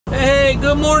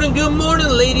Good morning,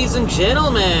 ladies and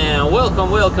gentlemen.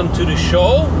 Welcome to the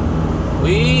show.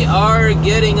 We are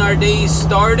getting our day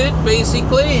started,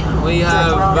 basically. We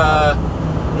have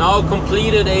now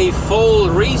completed a full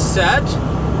reset,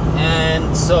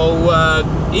 and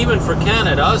so even for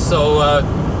Canada, so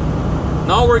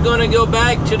now we're going to go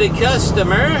back to the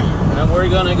customer, and we're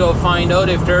going to go find out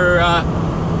if they're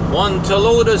wanting to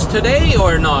load us today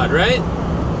or not, right?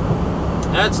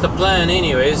 That's the plan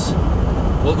anyways.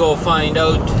 We'll go find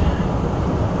out.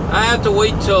 I had to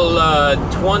wait till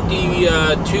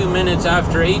 22 minutes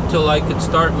after 8 till I could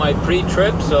start my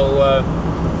pre-trip, so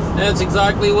that's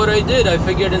exactly what I did. I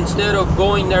figured instead of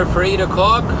going there for 8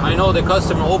 o'clock, I know the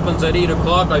customer opens at 8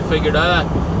 o'clock, I figured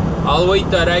I'll wait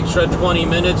that extra 20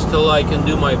 minutes till I can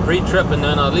do my pre-trip, and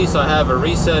then at least I have a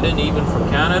reset in even for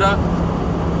Canada,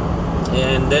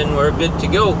 and then we're good to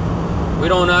go. We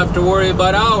don't have to worry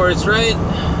about hours, right?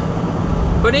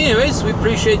 But anyways, we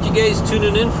appreciate you guys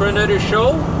tuning in for another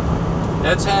show.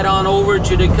 Let's head on over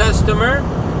to the customer,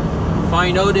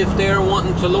 find out if they're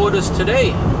wanting to load us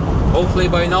today. Hopefully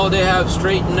by now they have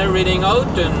straightened everything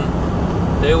out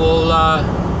and they will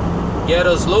get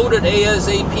us loaded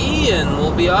ASAP and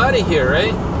we'll be out of here,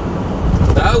 right?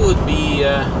 That would be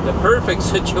the perfect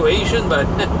situation, but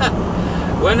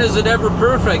when is it ever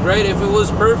perfect, right? If it was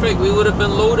perfect, we would have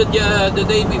been loaded the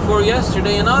day before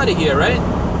yesterday and out of here, right?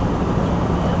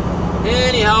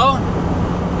 Anyhow,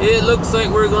 it looks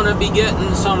like we're going to be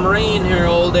getting some rain here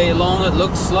all day long, it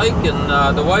looks like,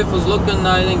 and the wife was looking,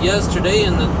 I think, yesterday,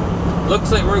 and it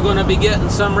looks like we're going to be getting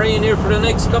some rain here for the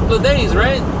next couple of days,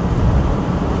 right?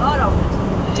 A lot of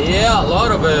it. Yeah, a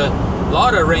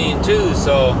lot of rain too,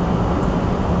 so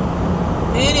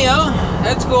anyhow,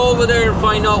 let's go over there and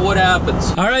find out what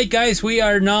happens. Alright guys, we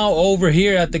are now over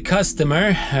here at the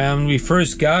customer. When we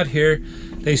first got here,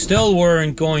 they still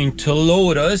weren't going to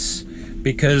load us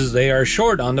because they are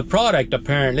short on the product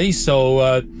apparently.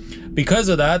 So because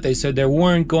of that, they said they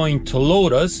weren't going to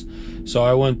load us. So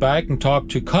I went back and talked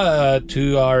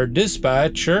to our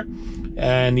dispatcher,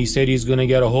 and he said he's going to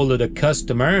get a hold of the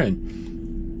customer,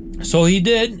 and so he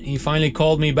did. He finally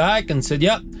called me back and said,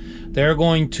 yep, they're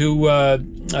going to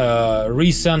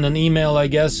resend an email, I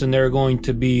guess, and they're going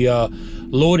to be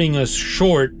loading us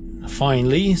short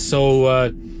finally.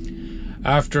 So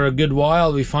after a good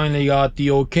while, we finally got the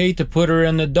okay to put her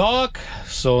in the dock.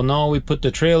 So now we put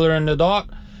the trailer in the dock.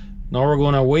 Now we're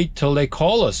going to wait till they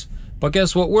call us. But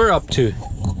guess what we're up to?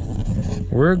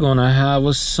 We're going to have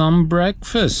us some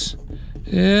breakfast.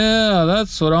 Yeah,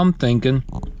 that's what I'm thinking.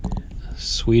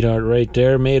 Sweetheart right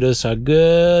there made us a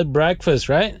good breakfast,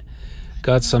 right?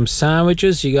 Got some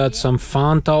sandwiches. You got some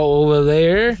Fanta over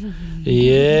there.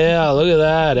 Yeah, look at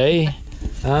that, eh?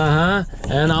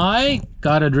 And I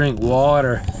gotta drink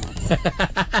water.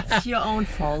 It's your own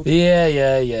fault.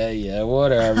 Yeah,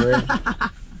 whatever.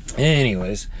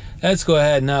 Anyways, let's go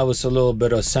ahead now with a little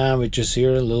bit of sandwiches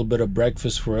here, a little bit of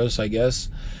breakfast for us, I guess,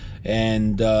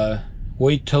 and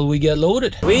wait till we get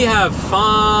loaded. We have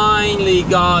finally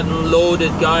gotten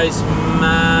loaded, guys.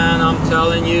 Man, I'm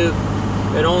telling you,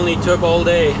 it only took all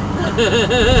day.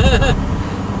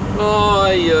 Oh,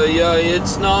 yeah,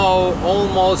 it's now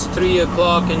almost 3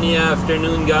 o'clock in the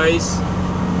afternoon, guys.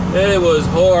 It was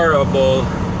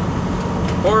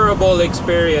horrible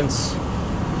experience.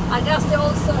 I guess they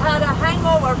also had a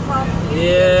hangover from New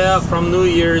Year's. From New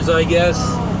Year's, I guess.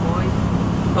 Oh boy.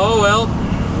 Oh well,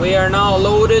 we are now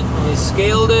loaded. We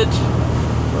scaled it.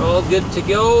 We're all good to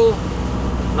go.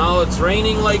 Now it's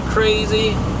raining like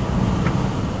crazy.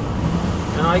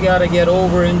 And I gotta get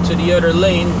over into the other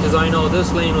lane because I know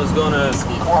this lane was gonna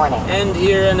end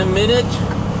here in a minute.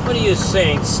 What are you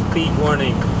saying, speed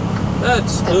warning?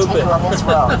 That's stupid. Continue on this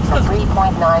road for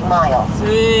 3.9 miles.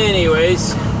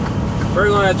 Anyways, we're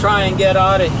gonna try and get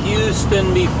out of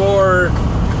Houston before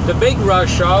the big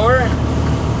rush hour.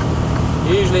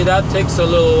 Usually that takes a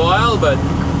little while, but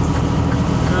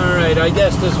alright, I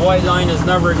guess this white line is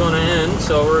never gonna end,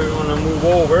 so we're gonna move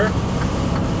over.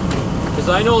 Because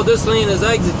I know this lane is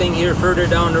exiting here further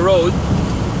down the road.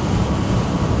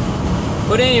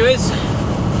 But anyways,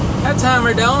 let's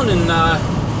hammer down and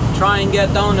try and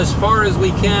get down as far as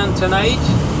we can tonight,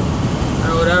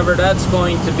 or whatever that's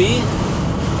going to be.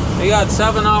 We got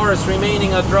 7 hours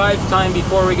remaining of drive time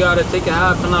before we gotta take a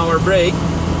half-an-hour break.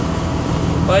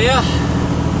 But yeah,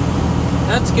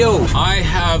 let's go. I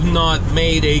have not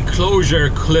made a closure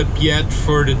clip yet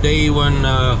for the day when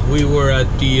we were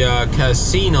at the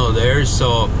casino there,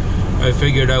 so I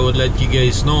figured I would let you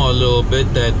guys know a little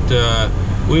bit that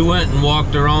we went and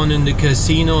walked around in the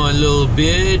casino a little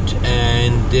bit,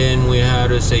 and then we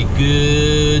had us a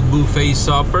good buffet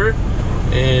supper.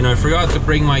 and I forgot to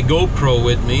bring my GoPro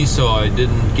with me, so I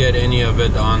didn't get any of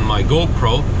it on my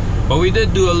GoPro. But we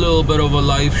did do a little bit of a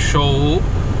live show,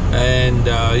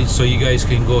 and so you guys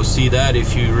can go see that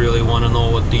if you really want to know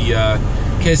what the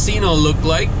casino looked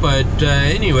like. But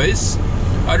anyways,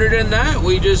 other than that,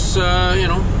 we just you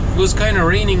know, it was kind of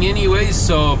raining anyways,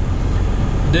 so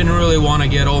didn't really want to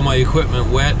get all my equipment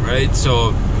wet, right?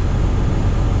 So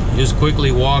just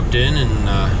quickly walked in and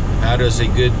had us a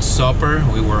good supper.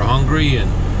 We were hungry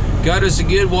and got us a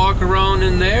good walk around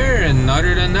in there. And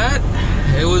other than that,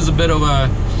 it was a bit of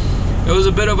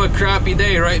a crappy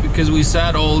day, right? Because we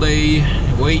sat all day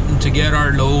waiting to get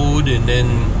our load, and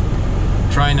then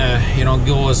trying to, you know,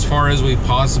 go as far as we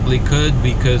possibly could,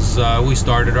 because we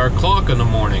started our clock in the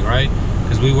morning, right?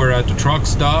 Because we were at the truck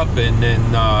stop, and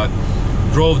then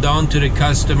drove down to the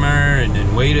customer, and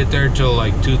then waited there till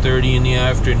like 2:30 in the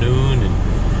afternoon,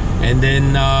 and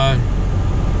then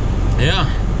yeah,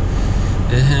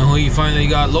 and we finally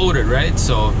got loaded, right?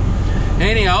 So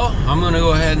anyhow, I'm gonna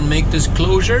go ahead and make this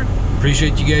closure.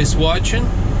 Appreciate you guys watching.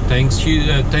 Thank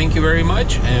you very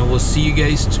much, and we'll see you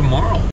guys tomorrow.